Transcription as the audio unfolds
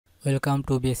Welcome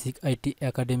to basic IT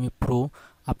academy pro.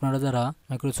 আপনারা যারা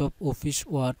Microsoft office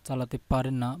word চালাতে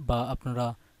পারেন না বা আপনারা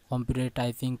কম্পিউটারে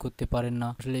টাইপিং করতে পারেন না,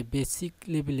 আসলে বেসিক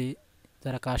লেভেলে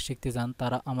যারা কাজ শিখতে চান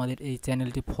তারা আমাদের এই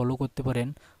চ্যানেলটি ফলো করতে পারেন।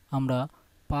 আমরা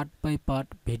পার্ট বাই পার্ট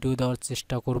ভিডিও দেওয়ার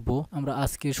চেষ্টা করব। আমরা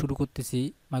আজকে শুরু করতেছি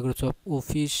মাইক্রোসফট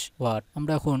অফিস ওয়ার্ড।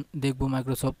 আমরা এখন দেখব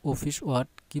মাইক্রোসফট অফিস ওয়ার্ড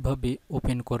কিভাবে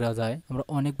ওপেন করা যায়। আমরা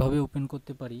অনেকভাবে ওপেন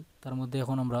করতে পারি, তার মধ্যে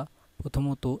এখন আমরা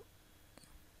প্রথমত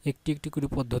একটি একটি করে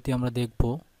পদ্ধতি আমরা দেখব।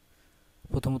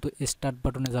 প্রথমত স্টার্ট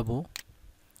বাটনে যাব।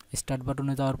 স্টার্ট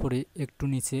বাটনে যাওয়ার পরে একটু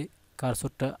নিচে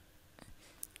কার্সরটা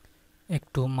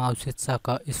একটু মাউসের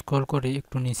চাকা স্ক্রল করে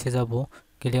একটু নিচে যাব,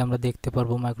 গেলে আমরা দেখতে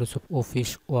পারবো Microsoft office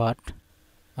word.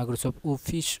 Microsoft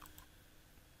office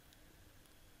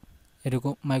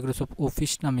এরকম মাইক্রোসফট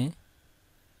অফিস নামে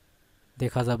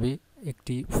দেখা যাবে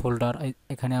একটি ফোল্ডার।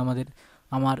 এখানে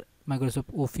আমার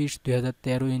মাইক্রোসফট অফিস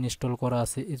 2013 ইনস্টল করা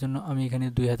আছে, এজন্য আমি এখানে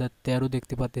 2013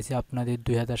 দেখতে পাচ্ছি। আপনাদের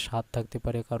 2007 থাকতে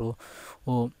পারে, কারো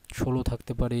 16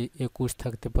 থাকতে পারে, 21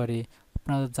 থাকতে পারে।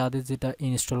 আপনারা যাদের যেটা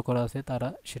ইনস্টল করা আছে তারা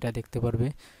সেটা দেখতে পারবে।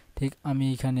 ঠিক আমি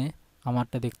এখানে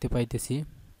আমারটা দেখতে পাইতেছি।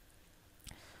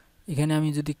 এখানে আমি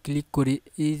যদি ক্লিক করি,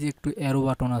 এই যে একটু অ্যারো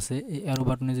বাটন আছে, এই অ্যারো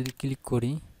বাটনে যদি ক্লিক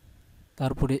করি,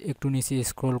 তারপরে একটু নিচে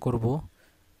স্ক্রল করব।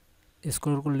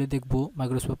 স্ক্রল করলে দেখব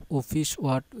মাইক্রোসফট অফিস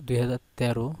ওয়ার্ড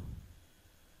 2013।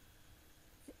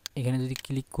 এখানে যদি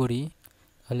ক্লিক করি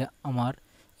তাহলে আমার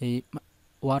এই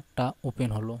ওয়ার্ডটা ওপেন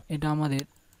হলো। এটা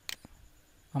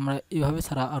আমরা এভাবে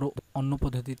ছাড়া আরও অন্য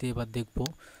পদ্ধতিতে এবার দেখব।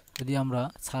 যদি আমরা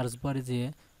সার্চ বারে যে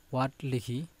ওয়ার্ড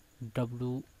লিখি,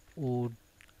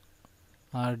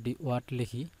 WORD ওয়ার্ড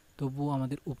লিখি, তবুও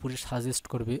আমাদের উপরে সাজেস্ট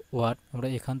করবে ওয়ার্ড। আমরা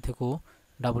এখান থেকেও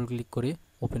ডাবল ক্লিক করে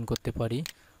ওপেন করতে পারি।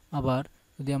 আবার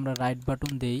যদি আমরা রাইট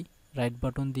বাটন দেই, রাইট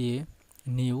বাটন দিয়ে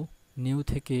নিউ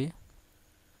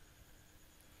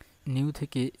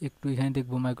থেকে একটু এখানে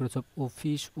দেখব মাইক্রোসফট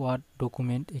অফিস ওয়ার্ড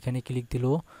ডকুমেন্ট। এখানে ক্লিক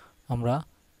দিলেও আমরা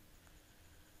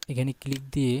এখানে ক্লিক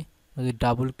দিয়ে যদি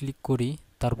ডাবল ক্লিক করি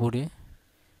তারপরে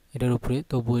এটার উপরে,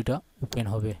 তবু এটা ওপেন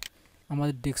হবে।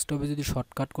 আমাদের ডেস্কটপে যদি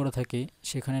শর্টকাট করা থাকে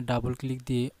সেখানে ডাবল ক্লিক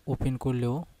দিয়ে ওপেন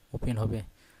করলেও ওপেন হবে।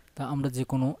 তা আমরা যে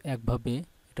কোনো একভাবে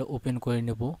এটা ওপেন করে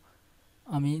নেব।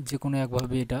 আমি যে কোনো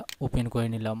একভাবে এটা ওপেন করে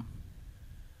নিলাম।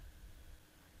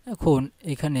 এখন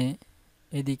এখানে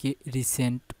এদিকে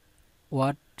রিসেন্ট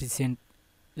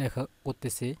লেখা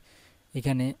করতেছে।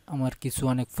 এখানে আমার কিছু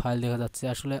অনেক ফাইল দেখা যাচ্ছে।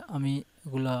 আসলে আমি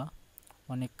এগুলা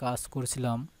অনেক কাজ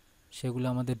করেছিলাম, সেগুলো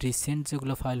আমাদের রিসেন্ট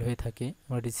যেগুলো ফাইল হয়ে থাকে,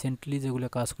 আমরা রিসেন্টলি যেগুলো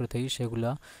কাজ করে থাকি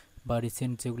সেগুলা, বা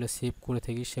রিসেন্ট যেগুলো সেভ করে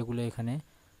থাকি সেগুলো এখানে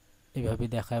এভাবে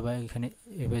দেখায় বা এখানে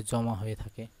এভাবে জমা হয়ে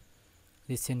থাকে।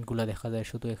 রিসেন্টগুলো দেখা যায়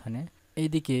শুধু এখানে।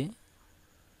 এইদিকে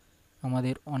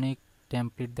আমাদের অনেক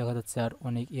টেমপ্লেট দেখা যাচ্ছে আর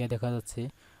অনেক দেখা যাচ্ছে।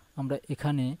 আমরা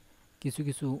এখানে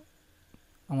কিছু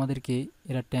আমাদেরকে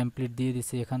এরা টেমপ্লেট দিয়ে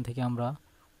দিছে, এখান থেকে আমরা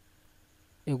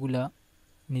এগুলা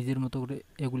নিজের মতো করে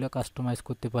এগুলা কাস্টমাইজ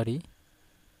করতে পারি,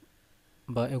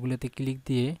 বা এগুলাতে ক্লিক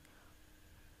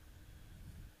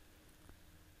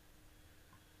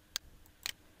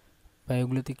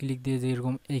দিয়ে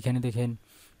যেরকম এইখানে দেখেন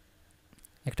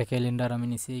একটা ক্যালেন্ডার আমি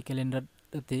নিছি, এই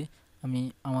ক্যালেন্ডারটাতে আমি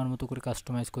আমার মতো করে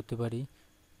কাস্টমাইজ করতে পারি।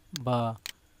 বা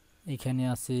এখানে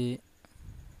আছে,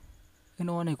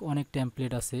 এখানে অনেক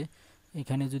টেমপ্লেট আছে।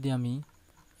 এখানে যদি আমি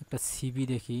একটা সিভি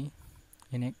দেখি,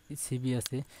 এখানে সিভি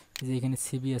আছে, যে এখানে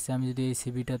সিভি আছে, আমি যদি এই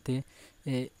সিভিটাতে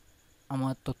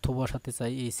আমার তথ্য বসাতে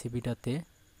চাই এই সিভিটাতে,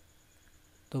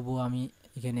 তবু আমি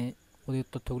এখানে ওদের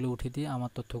তথ্যগুলো উঠিয়ে দিয়ে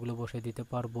আমার তথ্যগুলো বসাই দিতে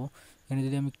পারবো। এখানে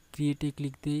যদি আমি ক্রিয়েটে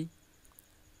ক্লিক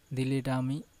দিলে এটা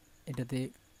আমি এটাতে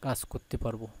কাজ করতে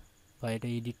পারবো বা এটা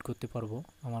এডিট করতে পারবো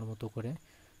আমার মতো করে,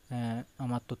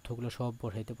 আমার তথ্যগুলো সব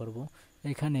বসাইতে পারবো।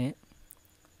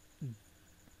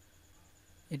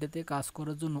 এটাতে কাজ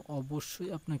করার জন্য অবশ্যই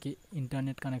আপনাকে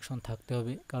ইন্টারনেট কানেকশন থাকতে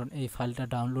হবে, কারণ এই ফাইলটা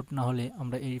ডাউনলোড না হলে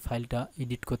আমরা এই ফাইলটা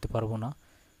এডিট করতে পারবো না।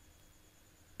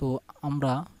 তো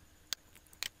আমরা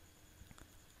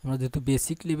যেহেতু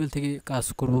বেসিক লেভেল থেকে কাজ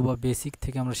করব বা বেসিক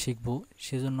থেকে আমরা শিখব,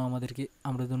 সেজন্য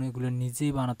আমরা যেন এগুলো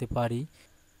নিজেই বানাতে পারি,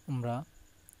 আমরা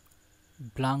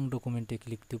ব্ল্যাঙ্ক ডকুমেন্টে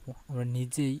ক্লিক দেব। আমরা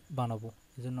নিজেই বানাবো,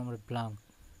 এজন্য আমরা ব্ল্যাঙ্ক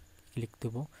ক্লিক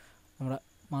দেব। আমরা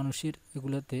মানুষের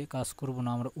এগুলোতে কাজ করব না,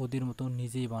 আমরা ওদের মতো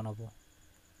নিজেই বানাবো।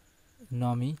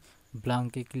 আমি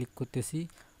ব্ল্যাঙ্কে ক্লিক করতেছি।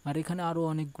 আর এখানে আরও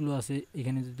অনেকগুলো আছে।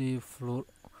 এখানে যদি ফ্লোর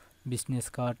বিজনেস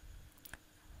কার্ড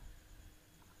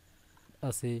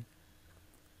আছে,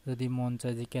 যদি মন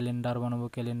চায় যে ক্যালেন্ডার বানাবো,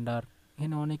 ক্যালেন্ডার,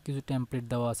 এখানে অনেক কিছু টেমপ্লেট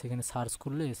দেওয়া আছে। এখানে সার্চ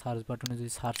করলে, সার্চ বাটনে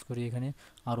যদি সার্চ করি, এখানে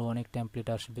আরও অনেক টেমপ্লেট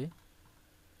আসবে।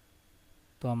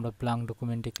 তো আমরা ব্ল্যাঙ্ক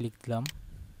ডকুমেন্টে ক্লিক দিলাম।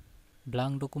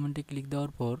 ব্ল্যাঙ্ক ডকুমেন্টে ক্লিক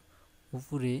দেওয়ার পর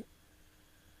উপরে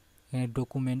এখানে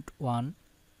ডকুমেন্ট 1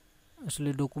 আসলে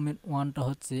ডকুমেন্ট 1টা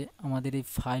হচ্ছে আমাদের এই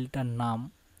ফাইলটার নাম।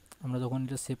 আমরা যখন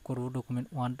এটা সেভ করব ডকুমেন্ট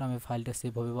 1 নামে ফাইলটা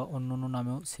সেভ হবে বা অন্য অন্য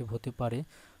নামেও সেভ হতে পারে।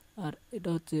 আর এটা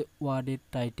হচ্ছে ওয়ার্ডের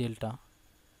টাইটেলটা,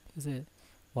 ঠিক আছে,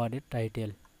 ওয়ার্ডের টাইটেল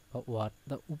বা ওয়ার্ড।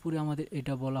 উপরে আমাদের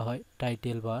এটা বলা হয়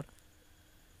টাইটেল বার,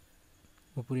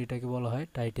 উপরে এটাকে বলা হয়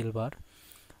টাইটেল বার।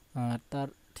 আর তার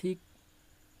ঠিক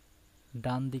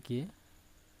ডান দিকে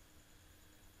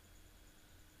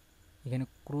এখানে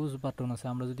ক্লোজ বাটন আছে।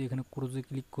 আমরা যদি এখানে ক্লোজে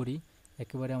ক্লিক করি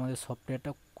একেবারে আমাদের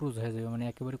সফটওয়্যারটা ক্লোজ হয়ে যাবে, মানে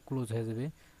একেবারে ক্লোজ হয়ে যাবে।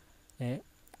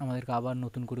 আমাদেরকে আবার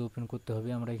নতুন করে ওপেন করতে হবে।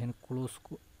 আমরা এখানে ক্লোজ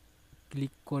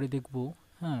ক্লিক করে দেখব।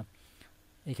 হ্যাঁ,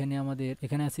 এখানে আমাদের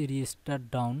এখানে আছে রিস্টার্ট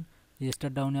ডাউন।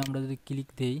 রিস্টার্ট ডাউনে আমরা যদি ক্লিক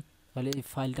দেই তাহলে এই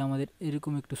ফাইলটা আমাদের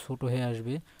এরকম একটু ছোট হয়ে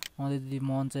আসবে। আমাদের যদি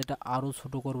মন চায় এটা আরও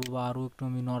ছোট করব বা আরও একটু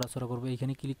আমি নড়াচড়া করবো,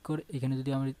 এখানে ক্লিক করে এখানে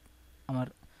যদি আমি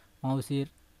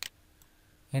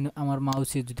আমার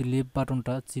মাউসের যদি লেফট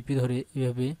বাটনটা চিপে ধরে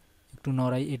এভাবে একটু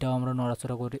নড়াই, এটাও আমরা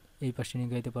নড়াচড়া করে এই পাশে নিয়ে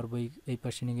যাইতে পারবো, এই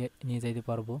পাশে নিয়ে যাইতে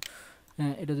পারবো।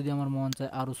 এটা যদি আমার মন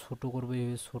চায় আরও ছোট করবো,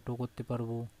 এইভাবে ছোট করতে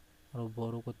পারবো, আরও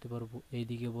বড় করতে পারবো,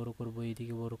 এইদিকে বড় করব,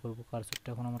 এইদিকে বড় করব। কার্সরটা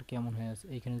এখন আমার কেমন হয়ে আছে,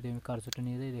 এইখানে যদি আমি কার্সরটা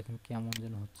নিয়ে যাই দেখেন কেমন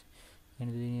যেন হচ্ছে। এখানে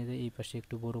যদি নিয়ে যাই এই পাশে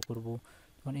একটু বড় করব,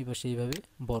 তখন এই পাশে এইভাবে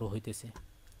বড় হইতেছে।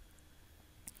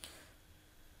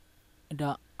 এটা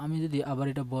আমি যদি আবার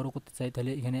এটা বড় করতে চাই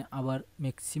তাহলে এখানে আবার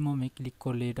ম্যাক্সিমামে ক্লিক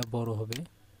করলে এটা বড় হবে।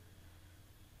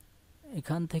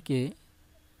 এখান থেকে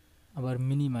আবার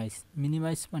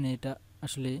মিনিমাইজ মানে এটা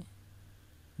আসলে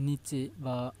নিচে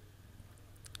বা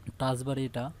টাচবারে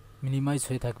এটা মিনিমাইজ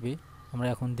হয়ে থাকবে, আমরা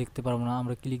এখন দেখতে পারবো না।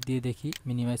 আমরা ক্লিক দিয়ে দেখি,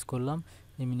 মিনিমাইজ করলাম,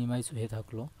 এই মিনিমাইজ হয়ে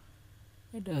থাকলো।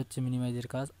 এটা হচ্ছে মিনিমাইজের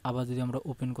কাজ। আবার যদি আমরা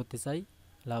ওপেন করতে চাই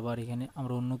তাহলে আবার এখানে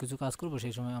আমরা অন্য কিছু কাজ করব,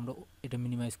 সেই সময় আমরা এটা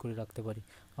মিনিমাইজ করে রাখতে পারি।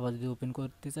 আবার যদি ওপেন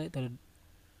করতে চাই তাহলে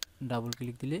ডাবল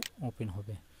ক্লিক দিলে ওপেন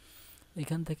হবে।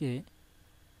 এখান থেকে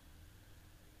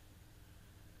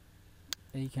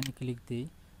এইখানে ক্লিক দিই,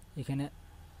 এখানে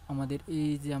আমাদের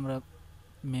এই যে আমরা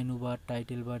মেনু বার,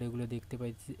 টাইটেল বার এগুলো দেখতে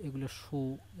পাইছি, এগুলো শো।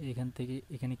 এখান থেকে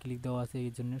এখানে ক্লিক দেওয়া আছে,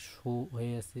 এই জন্য শো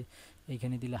হয়ে আছে।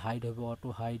 এইখানে দিলে হাইড হবে, অটো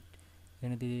হাইড।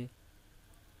 এখানে দিলে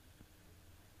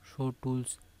শো টুলস,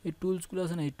 এই টুলসগুলো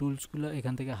আছে না, এই টুলসগুলো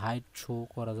এখান থেকে হাইড শো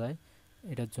করা যায়।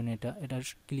 এটার জন্য এটা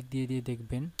ক্লিক দিয়ে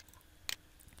দেখবেন।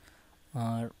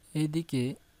 আর এইদিকে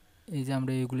এই যে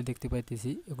আমরা এগুলো দেখতে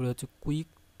পাইতেছি, এগুলো হচ্ছে কুইক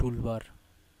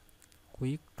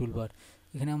টুলবার।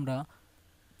 এখানে আমরা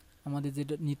আমাদের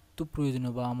যেটা নিত্য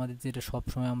প্রয়োজনীয় বা আমাদের যেটা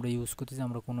সবসময় আমরা ইউজ করতেছি,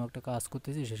 আমরা কোনো একটা কাজ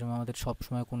করতেছি সে সময় আমাদের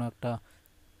সবসময় কোনো একটা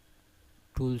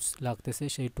টুলস লাগতেছে,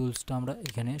 সেই টুলসটা আমরা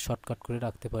এখানে শর্টকাট করে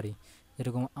রাখতে পারি।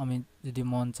 যেরকম আমি যদি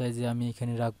মন চাই যে আমি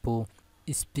এখানে রাখবো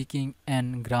স্পিকিং অ্যান্ড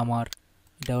গ্রামার,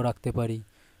 এটাও রাখতে পারি।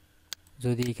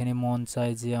 যদি এখানে মন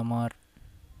চায় যে আমার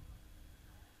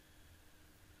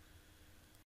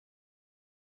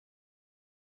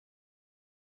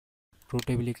ড্র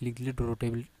টেবিলে ক্লিক দিলে ড্র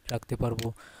টেবিল রাখতে পারবো।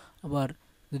 আবার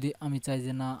যদি আমি চাই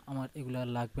যে না আমার এগুলো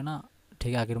লাগবে না,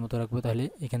 ঠিক আগের মতো রাখবো, তাহলে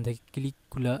এখান থেকে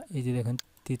ক্লিকগুলা এই যে দেখেন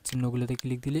তীর চিহ্নগুলোতে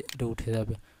ক্লিক দিলে এটা উঠে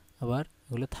যাবে, আবার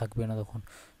এগুলো থাকবে না। তখন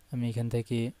আমি এখান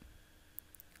থেকে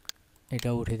এটা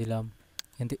উঠে দিলাম,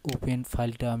 এখান থেকে ওপেন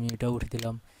ফাইলটা আমি এটা উঠে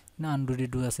দিলাম, না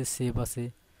আনডু আছে, সেভ আছে।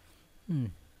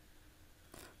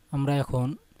 আমরা এখন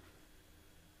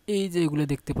এই যে এগুলো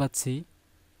দেখতে পাচ্ছি,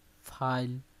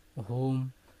 file, home,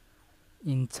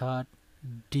 insert,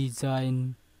 design,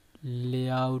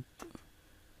 layout,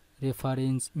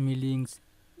 reference, মিলিংস,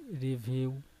 review,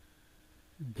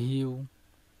 view,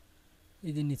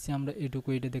 এই যে নিচে আমরা এটুকু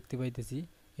এটা দেখতে পাইতেছি,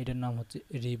 এটার নাম হচ্ছে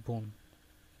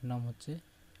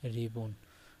রিবন।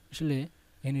 আসলে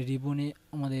এখানে রিবনে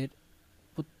আমাদের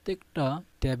প্রত্যেকটা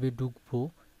ট্যাবে ঢুকবো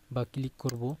বা ক্লিক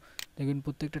করব, দেখবেন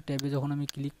প্রত্যেকটা ট্যাবে যখন আমি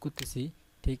ক্লিক করতেছি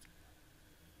ঠিক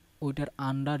ওইটার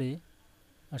আন্ডারে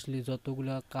আসলে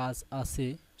যতগুলা কাজ আছে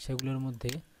সেগুলোর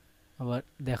মধ্যে আবার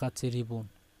দেখাচ্ছে রিবন।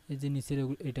 এই যে নিচের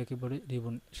এটাকে বলে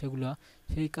রিবন,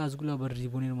 সেই কাজগুলো আবার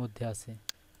রিবনের মধ্যে আছে,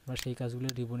 আমরা সেই কাজগুলো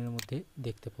রিবনের মধ্যে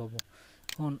দেখতে পাবো।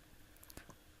 এখন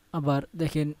আবার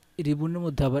দেখেন রিবনের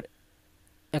মধ্যে আবার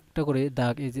একটা করে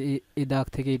দাগ, এই যে এই দাগ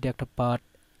থেকে এটা একটা পার্ট,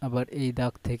 আবার এই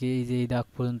দাগ থেকে এই যে এই দাগ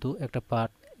পর্যন্ত একটা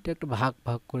পার্ট, এটা একটা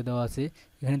ভাগ করে দেওয়া আছে।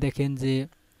 এখানে দেখেন যে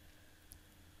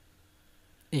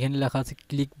এখানে লেখা আছে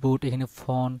ক্লিকবোর্ড, এখানে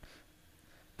ফন্ট,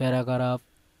 প্যারাগ্রাফ,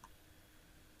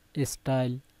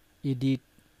 স্টাইল, এডিট,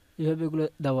 এভাবে এগুলো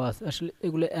দেওয়া আছে। আসলে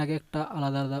এগুলো এক একটা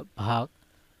আলাদা আলাদা ভাগ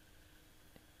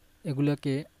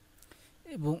এগুলোকে,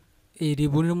 এবং এই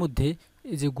রিবনের মধ্যে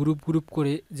এই যে গ্রুপ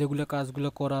করে যেগুলো কাজগুলো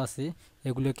করা আছে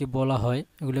এগুলোকে বলা হয়,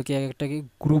 এগুলোকে এক একটাকে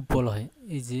গ্রুপ বলা হয়।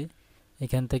 এই যে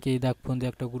এখান থেকে এই দাগ পর্যন্ত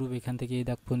একটা গ্রুপ, এখান থেকে এই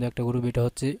দাগ পর্যন্ত একটা গ্রুপ, এটা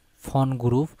হচ্ছে ফন্ট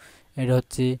গ্রুপ, এটা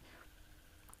হচ্ছে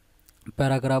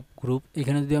প্যারাগ্রাফ গ্রুপ।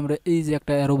 এখানে যদি আমরা এই যে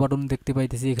একটা অ্যারো বাটন দেখতে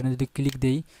পাইতেছি, এখানে যদি ক্লিক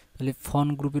দেই তাহলে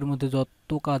ফন্ট গ্রুপের মধ্যে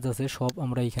যত কাজ আছে সব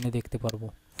আমরা এখানে দেখতে পারবো।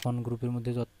 ফন্ট গ্রুপের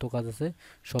মধ্যে যত কাজ আছে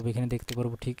সব এখানে দেখতে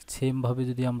পারবো। ঠিক সেমভাবে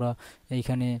যদি আমরা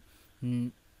এইখানে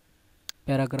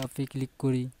প্যারাগ্রাফে ক্লিক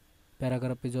করি,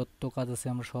 প্যারাগ্রাফে যত কাজ আছে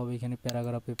আমরা সব এখানে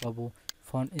প্যারাগ্রাফে পাবো।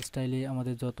 ফন্ট স্টাইলে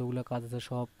আমাদের যতগুলো কাজ আছে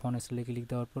সব ফন্ট স্টাইলে ক্লিক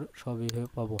দেওয়ার পর সব এইভাবে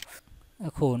পাবো।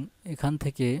 এখন এখান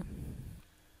থেকে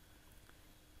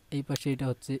এই পাশে এটা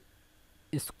হচ্ছে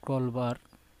scroll bar,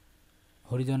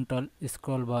 horizontal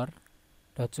scroll bar,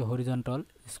 এটা হচ্ছে হরিজন্টাল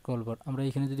স্ক্রল বার। আমরা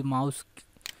এখানে যদি মাউস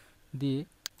দিয়ে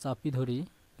চাপি ধরি,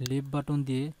 লেফট বাটন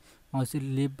দিয়ে মাউসের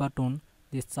লেফট বাটন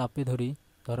দিয়ে চাপে ধরি,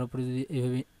 ধরার পরে যদি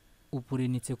এইভাবে উপরে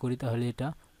নিচে করি তাহলে এটা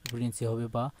উপরে নিচে হবে,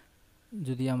 বা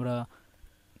যদি আমরা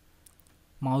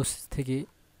মাউস থেকে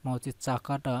মাউসের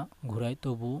চাকাটা ঘোরাই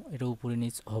তবু এটা উপরে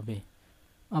নিচ হবে।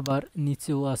 আবার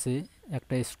নিচেও আছে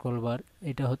একটা স্ক্রল বার,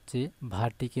 এটা হচ্ছে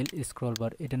ভার্টিক্যাল স্ক্রল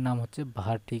বার, এটার নাম হচ্ছে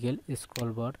ভার্টিক্যাল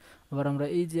স্ক্রল বার। আবার আমরা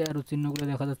এই যে অ্যারো চিহ্নগুলো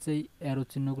দেখা যাচ্ছে এই অ্যারো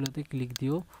চিহ্নগুলোতে ক্লিক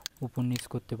দিয়েও উপর নিচ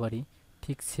করতে পারি।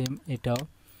 ঠিক সেম এটাও।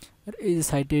 আর এই যে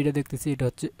সাইডে এটা দেখতেছি এটা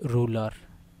হচ্ছে রুলার,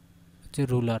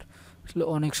 রুলার। আসলে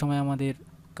অনেক সময় আমাদের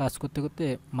কাজ করতে করতে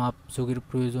মাপ যোগের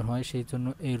প্রয়োজন হয়, সেই জন্য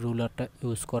এই রুলারটা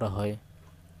ইউজ করা হয়।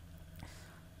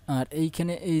 আর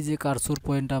এইখানে এই যে কার্সর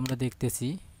পয়েন্টটা আমরা দেখতেছি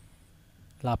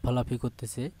লাফালাফি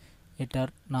করতেছে, এটার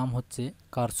নাম হচ্ছে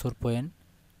কার্সর পয়েন্ট।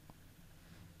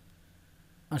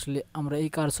 আসলে আমরা এই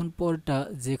কার্সর পয়েন্টটা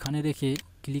যেখানে রেখে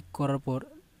ক্লিক করার পর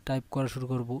টাইপ করা শুরু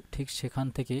করব, ঠিক সেখান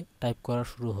থেকে টাইপ করা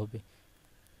শুরু হবে।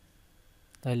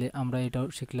 তাইলে আমরা এটাও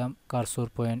শিখলাম কার্সর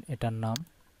পয়েন্ট এটার নাম।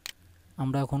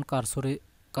 আমরা এখন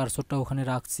কার্সরটা ওখানে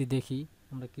রাখছি, দেখি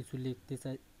আমরা কিছু লিখতে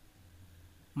চাই।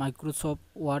 মাইক্রোসফট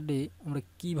ওয়ার্ডে আমরা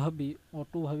কিভাবে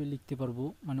অটোভাবে লিখতে পারবো,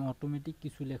 মানে অটোমেটিক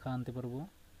কিছু লেখা আনতে পারবো।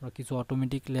 আমরা কিছু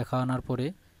অটোমেটিক লেখা আনার পরে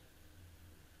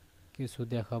কিছু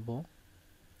দেখাবো।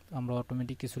 আমরা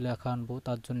অটোমেটিক কিছু লেখা আনবো,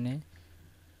 তার জন্যে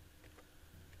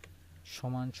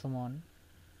সমান সমান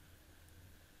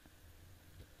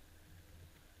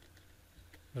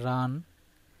run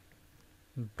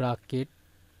bracket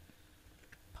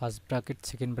first bracket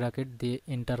second bracket দিয়ে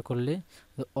এন্টার করলে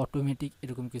অটোমেটিক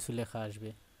এরকম কিছু লেখা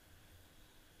আসবে।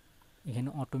 এখানে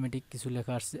অটোমেটিক কিছু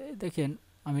লেখা আসছে, দেখেন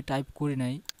আমি টাইপ করি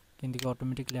নাই কিন্তু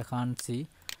অটোমেটিক লেখা আনছি।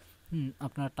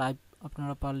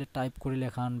 আপনারা পারলে টাইপ করে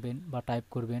লেখা আনবেন বা টাইপ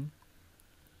করবেন।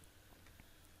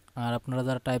 আর আপনারা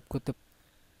যারা টাইপ করতে,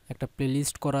 একটা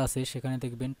প্লেলিস্ট করা আছে সেখানে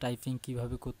দেখবেন টাইপিং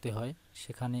কিভাবে করতে হয়,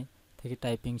 সেখানে থেকে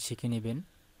টাইপিং শিখে নেবেন।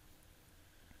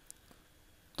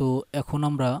 তো এখন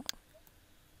আমরা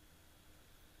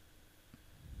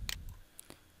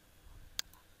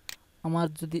আমার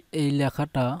যদি এই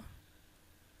লেখাটা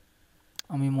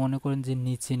আমি মনে করেন যে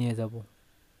নিচে নিয়ে যাব,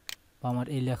 বা আমার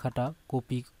এই লেখাটা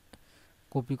কপি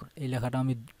এই লেখাটা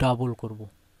আমি ডাবল করব,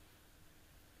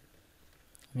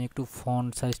 আমি একটু ফন্ট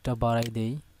সাইজটা বাড়াই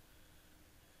দেই।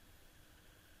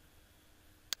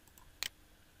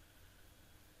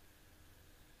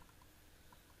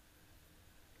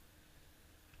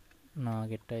 না,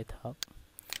 আগেরটাই থাক।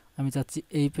 আমি চাচ্ছি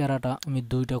এই প্যারাটা আমি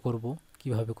দুইটা করব।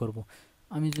 কিভাবে করব,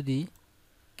 আমি যদি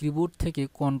কিবোর্ড থেকে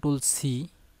কন্ট্রোল সি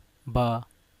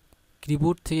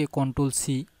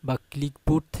বা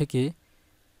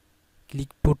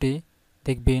ক্লিকবোর্ডে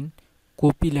দেখবেন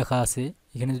কপি লেখা আছে,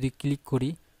 এখানে যদি ক্লিক করি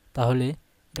তাহলে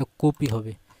এটা কপি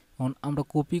হবে। এখন আমরা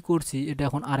কপি করছি, এটা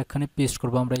এখন আরেকখানে পেস্ট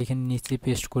করব। আমরা এখানে নিচে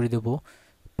পেস্ট করে দেব।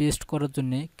 পেস্ট করার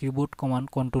জন্য কিবোর্ড কমান্ড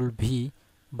কন্ট্রোল ভি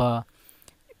বা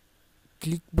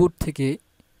ক্লিকবোর্ড থেকে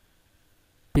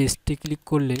পেস্টে ক্লিক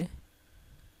করলে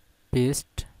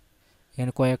পেস্ট,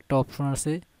 এখানে কয়েকটা অপশন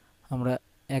আছে, আমরা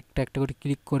একটা একটা করে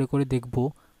ক্লিক করে করে দেখব।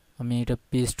 আমি এটা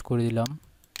পেস্ট করে দিলাম,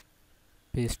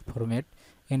 পেস্ট ফরম্যাট,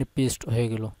 এখানে পেস্ট হয়ে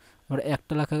গেল। আমরা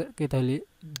একটা লেখাকে তাহলে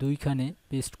দুইখানে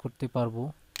পেস্ট করতে পারবো,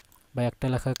 বা একটা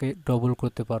লেখাকে ডবল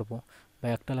করতে পারবো, বা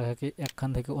একটা লেখাকে একখান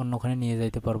থেকে অন্যখানে নিয়ে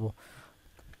যাইতে পারবো।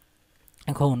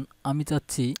 এখন আমি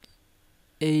চাচ্ছি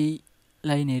এই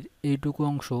লাইনের এইটুকু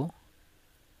অংশ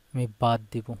আমি বাদ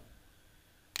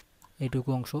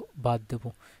দেব,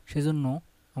 সেজন্য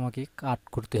আমাকে কাট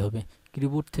করতে হবে।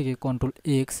 কিবোর্ড থেকে কন্ট্রোল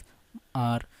এক্স,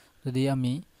 আর যদি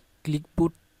আমি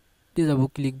ক্লিকবোর্ডে যাব,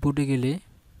 ক্লিকবোর্ডে গেলে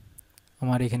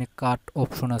আমার এখানে কাট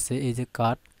অপশন আছে, এই যে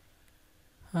কাট,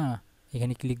 হ্যাঁ,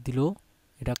 এখানে ক্লিক দিলেও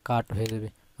এটা কাট হয়ে যাবে।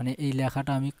 মানে এই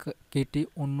লেখাটা আমি কেটে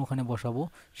অন্যখানে বসাবো,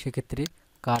 সেক্ষেত্রে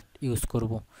কাট ইউজ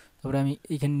করব। তারপরে আমি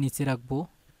এইখানে নিচে রাখবো,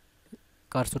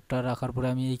 কার্সরটা রাখার পরে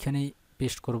আমি এইখানেই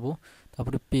পেস্ট করব।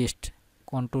 তারপরে paste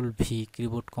control V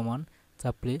keyboard command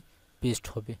চাপলে paste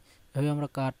হবে। এভাবে আমরা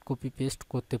কাট কপি পেস্ট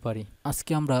করতে পারি।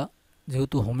 আজকে আমরা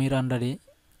যেহেতু হোমের আন্ডারে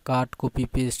কাট কপি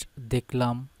পেস্ট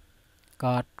দেখলাম,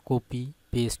 কাট কপি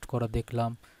পেস্ট করা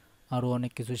দেখলাম, আরও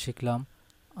অনেক কিছু শিখলাম।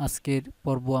 আজকের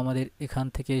পর্ব আমাদের এখান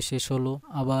থেকে শেষ হলো।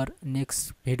 আবার নেক্সট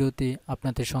ভিডিওতে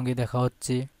আপনাদের সঙ্গে দেখা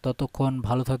হচ্ছে। ততক্ষণ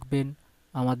ভালো থাকবেন।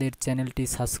 আমাদের চ্যানেলটি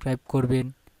সাবস্ক্রাইব করবেন,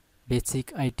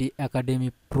 বেসিক আইটি একাডেমি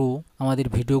প্রো। আমাদের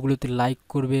ভিডিওগুলোতে লাইক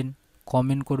করবেন,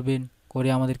 কমেন্ট করবেন,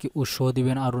 করে আমাদেরকে উৎসাহ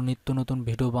দিবেন আরও নিত্য নতুন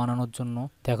ভিডিও বানানোর জন্য।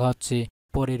 দেখা হচ্ছে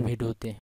পরের ভিডিওতে।